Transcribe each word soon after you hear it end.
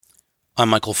I'm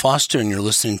Michael Foster, and you're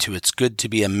listening to It's Good to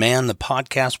Be a Man, the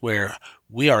podcast where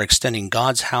we are extending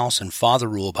God's house and father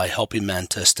rule by helping men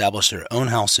to establish their own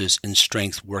houses in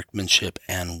strength, workmanship,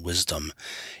 and wisdom.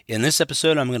 In this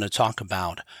episode, I'm going to talk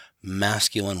about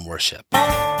masculine worship.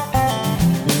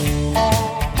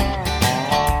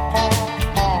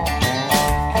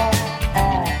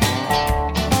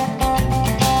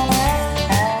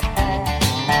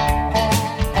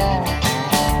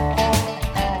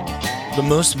 The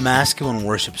most masculine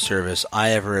worship service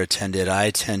I ever attended, I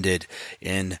attended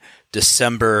in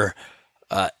December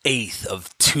 8th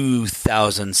of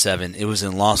 2007. It was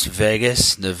in Las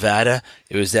Vegas, Nevada.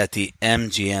 It was at the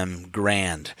MGM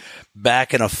Grand.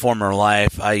 Back in a former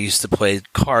life, I used to play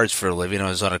cards for a living. I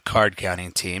was on a card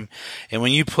counting team. And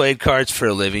when you played cards for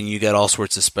a living, you got all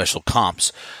sorts of special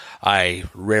comps. I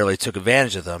rarely took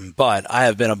advantage of them, but I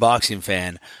have been a boxing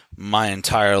fan my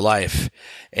entire life,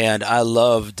 and I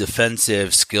love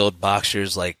defensive, skilled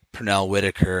boxers like Pernell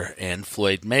Whitaker and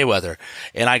Floyd Mayweather.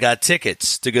 And I got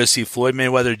tickets to go see Floyd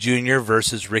Mayweather Jr.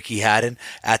 versus Ricky Hatton.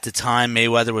 At the time,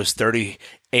 Mayweather was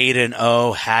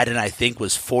 38-0. Hatton, I think,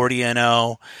 was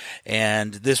 40-0.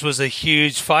 And this was a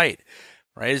huge fight.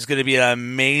 Right, it's going to be an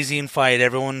amazing fight.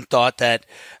 Everyone thought that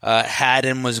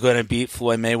Hatton was going to beat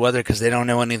Floyd Mayweather because they don't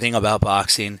know anything about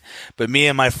boxing. But me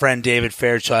and my friend David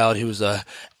Fairchild, who was a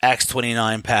Acts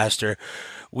 29 pastor,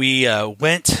 we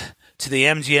went to the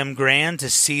MGM Grand to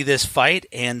see this fight.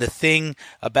 And the thing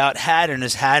about Hatton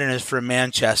is from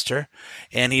Manchester,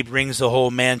 and he brings the whole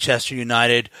Manchester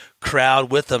United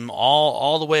crowd with him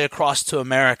all the way across to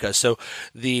America. So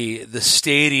the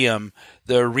stadium,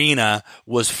 the arena,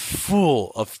 was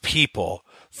full of people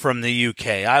from the UK.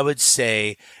 I would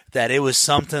say that it was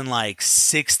something like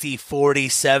 60-40,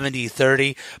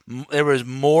 70-30. There was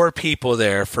more people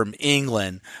there from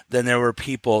England than there were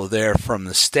people there from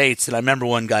the States. And I remember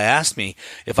one guy asked me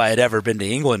if I had ever been to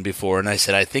England before, and I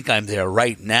said, I think I'm there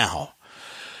right now.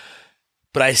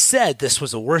 But I said this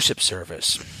was a worship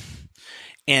service.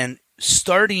 And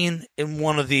starting in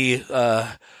one of the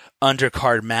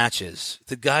undercard matches,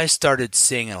 the guys started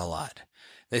singing a lot.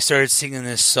 They started singing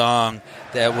this song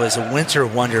that was a winter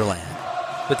wonderland,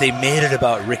 but they made it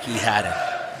about Ricky Hatton,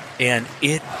 and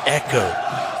it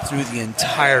echoed through the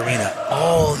entire arena.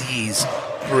 All these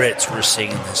Brits were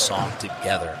singing this song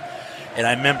together. And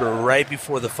I remember right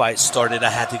before the fight started, I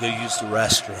had to go use the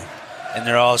restroom, and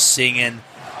they're all singing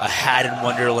a Hatton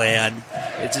Wonderland.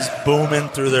 It's just booming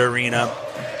through the arena.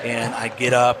 And I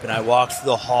get up and I walk through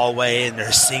the hallway and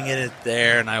they're singing it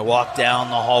there. And I walk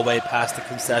down the hallway past the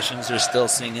concessions. They're still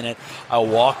singing it. I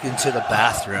walk into the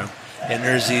bathroom and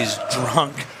there's these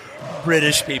drunk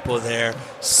British people there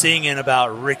singing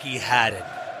about Ricky Hatton.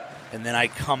 And then I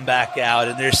come back out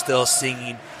and they're still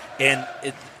singing. And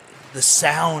the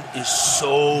sound is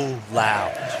so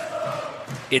loud.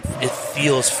 It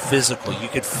feels physical. You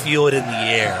could feel it in the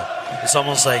air. It's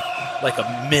almost like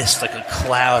a mist, like a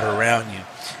cloud around you.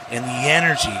 And the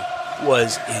energy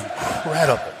was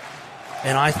incredible.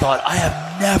 And I thought, I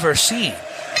have never seen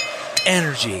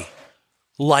energy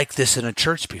like this in a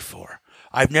church before.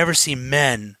 I've never seen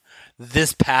men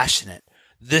this passionate,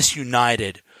 this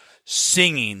united,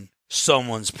 singing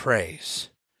someone's praise.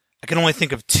 I can only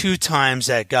think of 2 times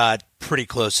that got pretty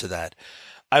close to that.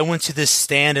 I went to this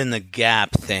Stand in the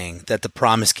Gap thing that the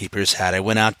Promise Keepers had. I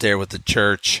went out there with the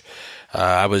church.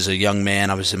 I was a young man.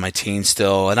 I was in my teens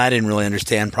still, and I didn't really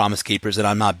understand Promise Keepers, and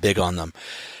I'm not big on them.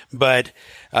 But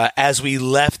as we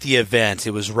left the event,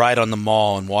 it was right on the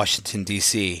mall in Washington,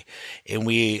 D.C., and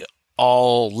we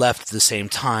all left at the same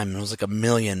time. It was like 1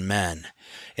 million men.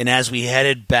 And as we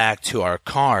headed back to our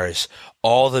cars,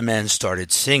 all the men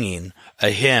started singing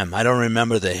a hymn. I don't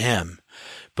remember the hymn,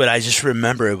 but I just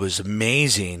remember it was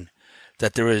amazing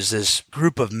that there was this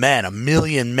group of men, 1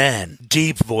 million men,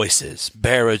 deep voices,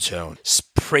 baritone,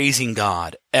 praising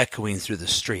God, echoing through the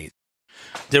street.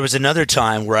 There was another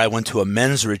time where I went to a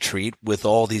men's retreat with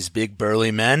all these big burly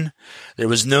men. There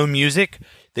was no music.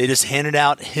 They just handed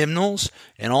out hymnals,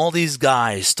 and all these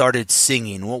guys started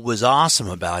singing. What was awesome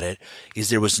about it is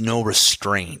there was no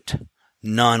restraint,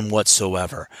 none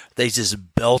whatsoever. They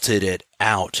just belted it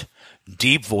out.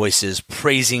 Deep voices,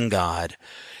 praising God.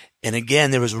 And again,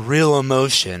 there was real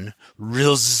emotion,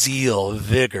 real zeal,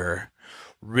 vigor,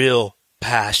 real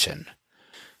passion.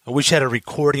 I wish I had a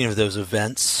recording of those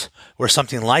events or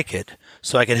something like it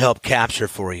so I could help capture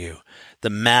for you the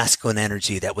masculine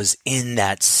energy that was in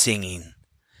that singing.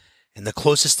 And the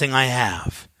closest thing I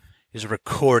have is a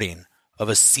recording of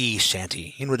a sea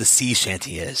shanty. You know what a sea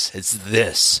shanty is? It's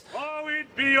this. Oh,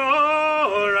 we'd be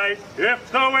all right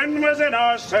if the wind was in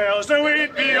our sails.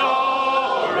 We'd be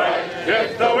all right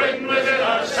if the wind was in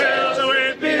our sails.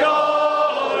 We'd be all right.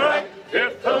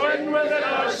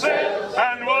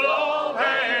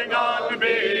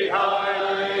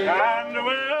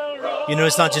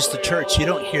 It's not just the church. You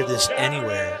don't hear this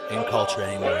anywhere in culture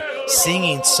anymore.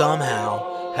 Singing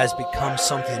somehow has become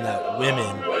something that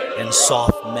women and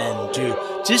soft men do.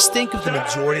 Just think of the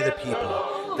majority of the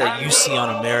people that you see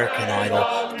on American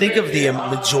Idol. Think of the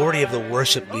majority of the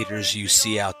worship leaders you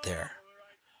see out there.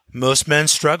 Most men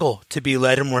struggle to be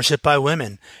led in worship by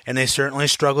women, and they certainly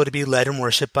struggle to be led in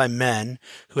worship by men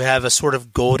who have a sort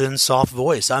of golden, soft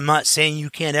voice. I'm not saying you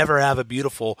can't ever have a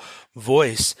beautiful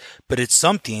voice, but it's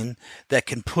something that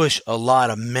can push a lot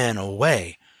of men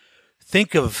away.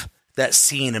 Think of that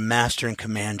scene in Master and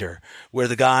Commander where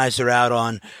the guys are out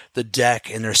on the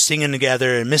deck and they're singing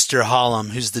together, and Mr. Hallam,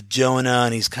 who's the Jonah,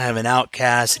 and he's kind of an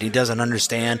outcast and he doesn't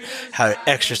understand how to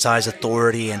exercise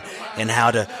authority and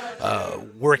how to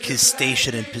work his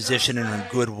station and position in a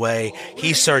good way.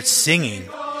 He starts singing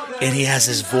and he has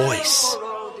his voice.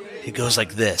 He goes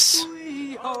like this.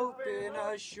 We hope in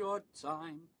a short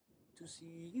time to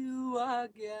see you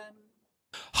again.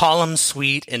 Hallam's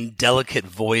sweet and delicate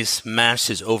voice matched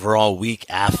his overall weak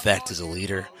affect as a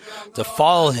leader. To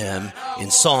follow him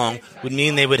in song would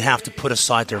mean they would have to put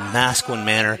aside their masculine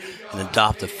manner and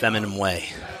adopt a feminine way,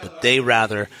 but they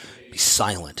rather be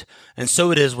silent. And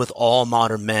so it is with all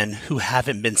modern men who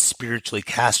haven't been spiritually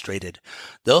castrated.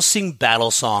 They'll sing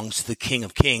battle songs to the King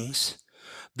of Kings.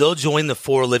 They'll join the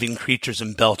four living creatures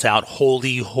and belt out,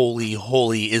 "Holy, holy,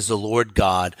 holy is the Lord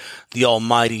God, the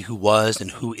Almighty, who was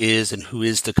and who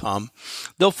is to come."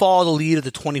 They'll follow the lead of the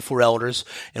 24 elders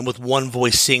and with one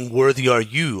voice sing, "Worthy are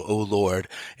you, O Lord,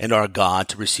 and our God,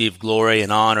 to receive glory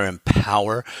and honor and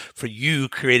power. For you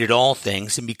created all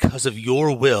things, and because of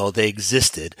your will they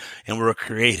existed and were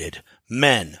created."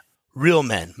 Men. Real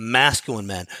men, masculine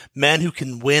men, men who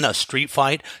can win a street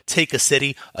fight, take a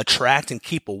city, attract and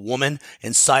keep a woman,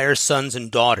 and sire sons and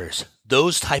daughters.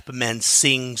 Those type of men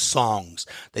sing songs.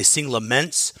 They sing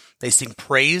laments, they sing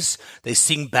praise, they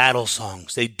sing battle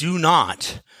songs. They do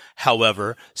not,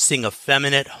 however, sing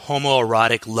effeminate,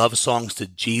 homoerotic love songs to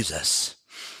Jesus.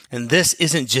 And this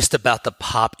isn't just about the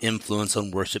pop influence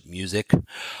on worship music.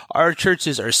 Our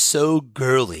churches are so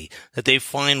girly that they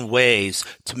find ways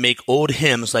to make old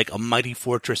hymns like "A Mighty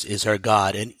Fortress Is Our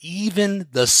God," and even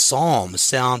the Psalms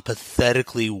sound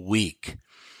pathetically weak.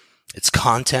 It's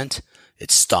content,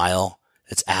 it's style,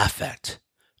 it's affect.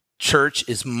 Church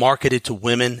is marketed to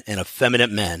women and effeminate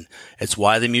men. It's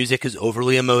why the music is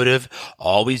overly emotive,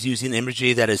 always using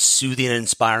imagery that is soothing and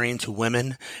inspiring to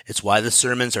women. It's why the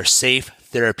sermons are safe,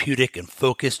 therapeutic, and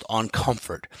focused on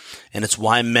comfort. And it's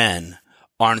why men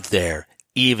aren't there,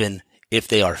 even if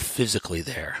they are physically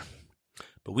there.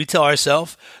 But we tell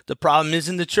ourselves the problem is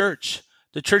in the church.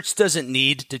 The church doesn't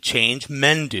need to change,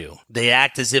 men do. They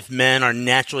act as if men are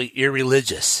naturally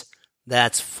irreligious.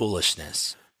 That's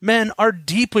foolishness. Men are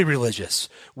deeply religious.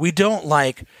 We don't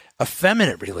like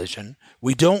effeminate religion.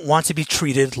 We don't want to be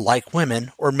treated like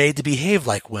women or made to behave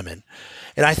like women.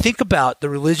 And I think about the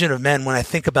religion of men when I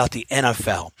think about the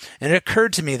NFL. And it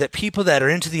occurred to me that people that are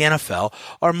into the NFL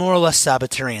are more or less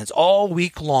Sabbatarians. All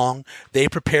week long, they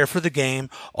prepare for the game.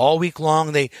 All week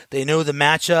long, they know the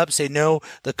matchups. They know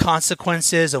the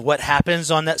consequences of what happens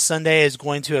on that Sunday is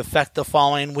going to affect the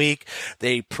following week.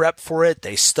 They prep for it.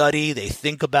 They study. They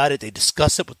think about it. They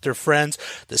discuss it with their friends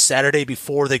the Saturday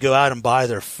before they go out and buy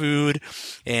their food.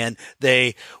 And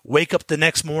they wake up the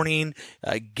next morning,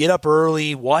 get up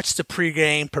early, watch the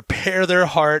pregame, prepare their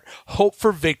heart, hope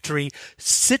for victory,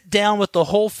 sit down with the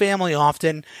whole family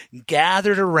often,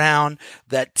 gathered around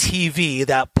that TV,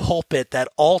 that pulpit, that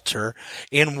altar,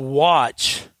 and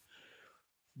watch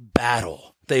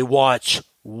battle. They watch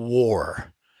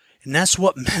war. And that's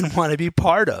what men want to be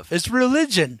part of. It's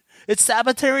religion. It's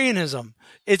Sabbatarianism.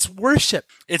 It's worship.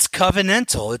 It's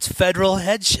covenantal. It's federal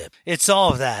headship. It's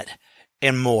all of that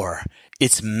and more.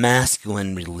 It's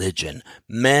masculine religion.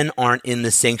 Men aren't in the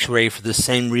sanctuary for the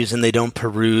same reason they don't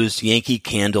peruse Yankee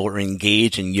Candle or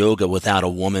engage in yoga without a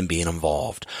woman being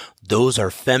involved. Those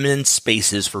are feminine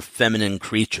spaces for feminine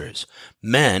creatures.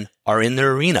 Men are in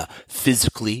their arena,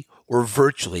 physically or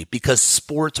virtually, because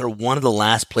sports are one of the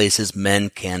last places men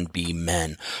can be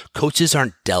men. Coaches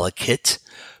aren't delicate.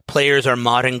 Players are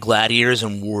modern gladiators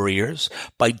and warriors.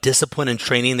 By discipline and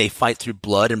training, they fight through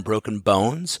blood and broken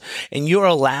bones. And you're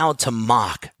allowed to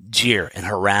mock, jeer, and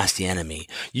harass the enemy.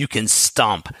 You can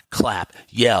stomp, clap,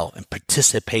 yell, and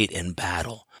participate in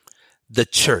battle. The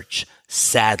church,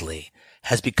 sadly,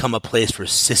 has become a place for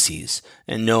sissies,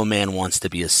 and no man wants to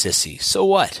be a sissy. So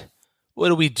what? What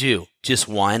do? Just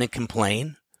whine and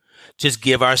complain? Just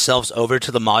give ourselves over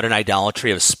to the modern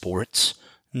idolatry of sports?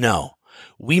 No.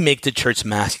 We make the church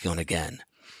masculine again.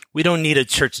 We don't need a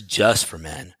church just for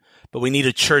men, but we need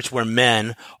a church where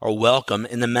men are welcome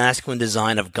and the masculine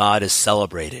design of God is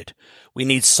celebrated. We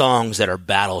need songs that are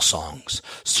battle songs,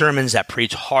 sermons that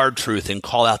preach hard truth and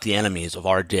call out the enemies of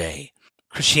our day.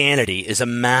 Christianity is a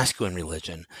masculine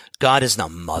religion. God is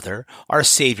not mother, our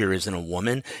Savior isn't a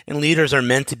woman, and leaders are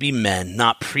meant to be men,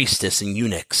 not priestess and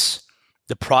eunuchs.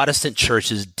 The Protestant church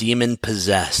is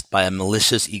demon-possessed by a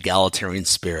malicious egalitarian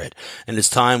spirit, and it's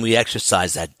time we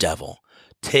exorcise that devil.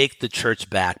 Take the church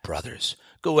back, brothers.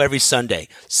 Go every Sunday.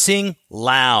 Sing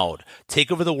loud.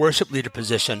 Take over the worship leader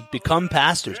position. Become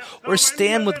pastors. Or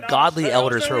stand with godly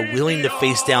elders who are willing to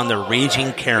face down the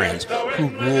raging Karens who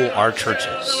rule our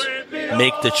churches.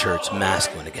 Make the church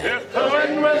masculine again. If the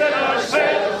wind within our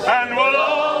sails, and we'll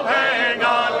all hang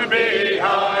on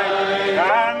behind,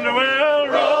 and we'll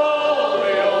roll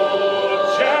the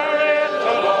old chariot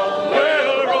along.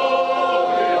 We'll roll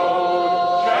the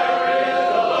old chariot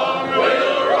along.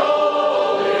 We'll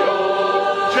roll the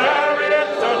old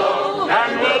chariot along,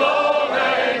 and we'll all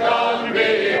hang on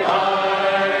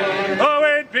behind. Oh,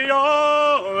 it'd be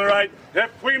all right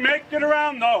if we make it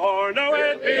around the horn. Oh,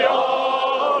 it'd be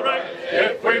all right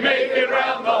if we make it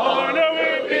round the horn. Oh,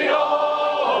 it'd be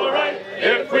all right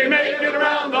if we make it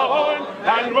round the horn,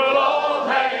 and we'll all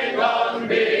hang on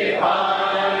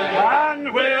behind,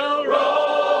 and we'll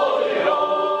roll the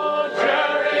old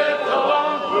chariot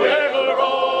along. We'll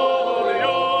roll the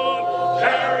old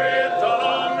chariot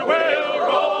along. We'll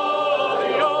roll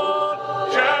the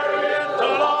old chariot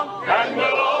along, and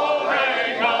we'll all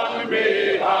hang on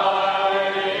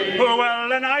behind.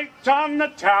 Well, a night on the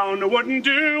town wouldn't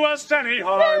do us any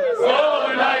harm.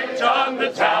 Oh, a night on the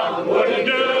town wouldn't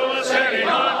do us any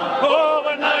harm. Oh,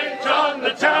 a night on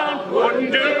the town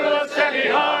wouldn't do us any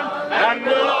harm. And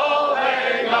we'll all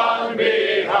hang on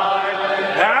behind,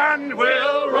 and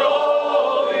we'll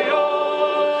roll the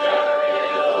old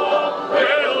chariot along.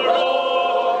 We'll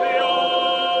roll the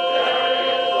old.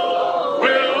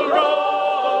 We'll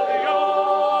roll the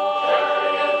old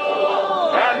chariot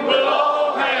along, and we'll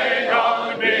all hang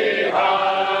on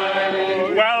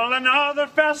behind. Well, another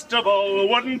festival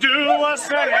wouldn't do us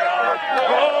any harm.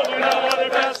 Oh, another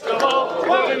festival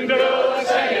wouldn't do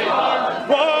us any harm.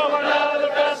 Oh, another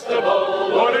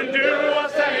festival wouldn't do